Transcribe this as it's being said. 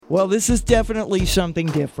Well, this is definitely something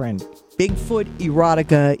different. Bigfoot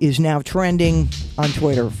erotica is now trending on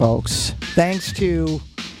Twitter, folks. Thanks to,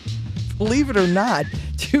 believe it or not,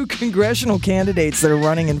 2 congressional candidates that are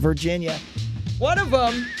running in Virginia. One of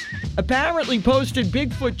them apparently posted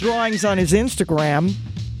Bigfoot drawings on his Instagram.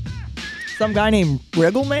 Some guy named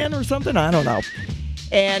Wriggleman or something? I don't know.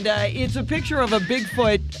 And it's a picture of a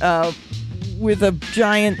Bigfoot with a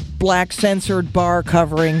giant black censored bar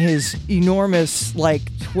covering his enormous,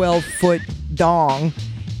 12-foot dong.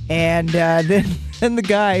 And then the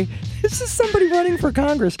guy, this is somebody running for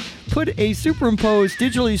Congress, put a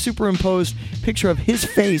digitally superimposed picture of his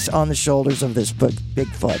face on the shoulders of this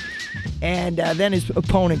Bigfoot. And then his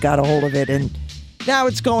opponent got a hold of it, and now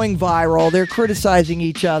it's going viral. They're criticizing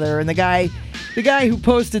each other, and the guy who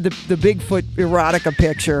posted the Bigfoot erotica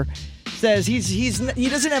picture says he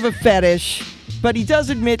doesn't have a fetish, but he does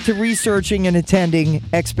admit to researching and attending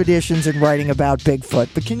expeditions and writing about Bigfoot.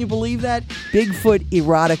 But can you believe that? Bigfoot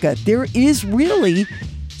erotica. There is really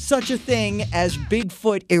such a thing as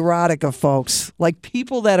Bigfoot erotica, folks. Like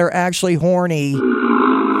people that are actually horny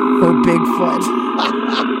for Bigfoot.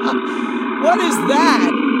 What is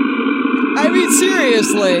that? I mean,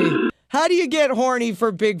 seriously. How do you get horny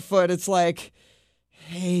for Bigfoot? It's like,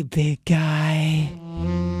 hey, big guy.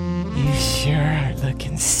 You sure are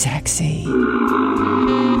looking sexy.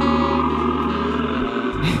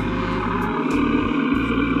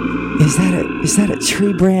 Is that a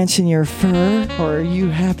tree branch in your fur, or are you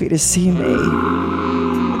happy to see me?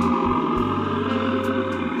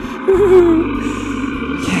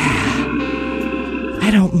 Yeah. I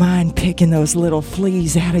don't mind picking those little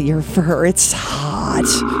fleas out of your fur. It's hot.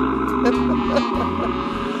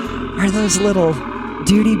 Are those little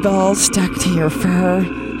duty balls stuck to your fur?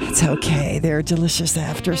 It's okay. They're a delicious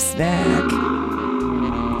after snack.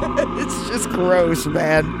 It's just gross,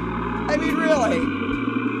 man. I mean, really.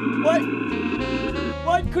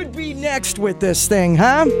 What could be next with this thing,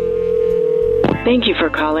 huh? Thank you for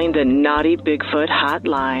calling the Naughty Bigfoot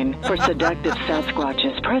Hotline. For seductive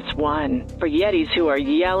Sasquatches, press 1. For Yetis who are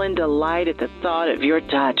yelling delight at the thought of your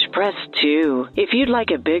touch, press 2. If you'd like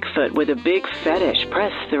a Bigfoot with a big fetish,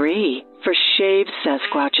 press 3. For shaved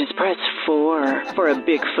Sasquatches, press 4. For a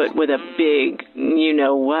Bigfoot with a big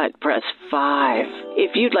you-know-what, press 5.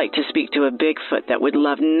 If you'd like to speak to a Bigfoot that would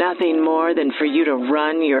love nothing more than for you to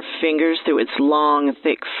run your fingers through its long,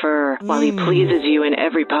 thick fur while he pleases you in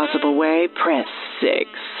every possible way, press 6.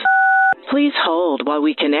 Please hold while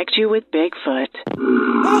we connect you with Bigfoot.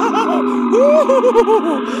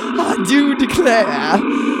 I do declare,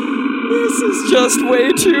 this is just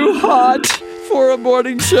way too hot for a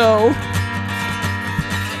morning show.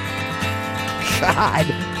 God,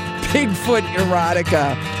 Bigfoot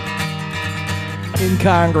erotica in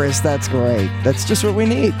Congress. That's great. That's just what we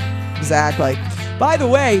need. Exactly. By the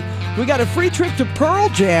way, we got a free trip to Pearl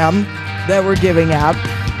Jam that we're giving out.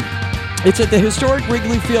 It's at the historic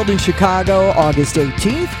Wrigley Field in Chicago, August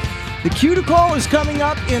 18th. The cue to call is coming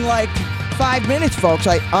up in 5 minutes, folks.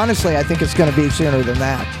 I think it's going to be sooner than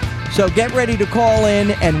that. So get ready to call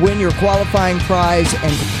in and win your qualifying prize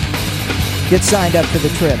and get signed up for the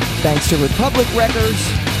trip. Thanks to Republic Records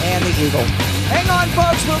and the Eagle. Hang on,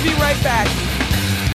 folks. We'll be right back.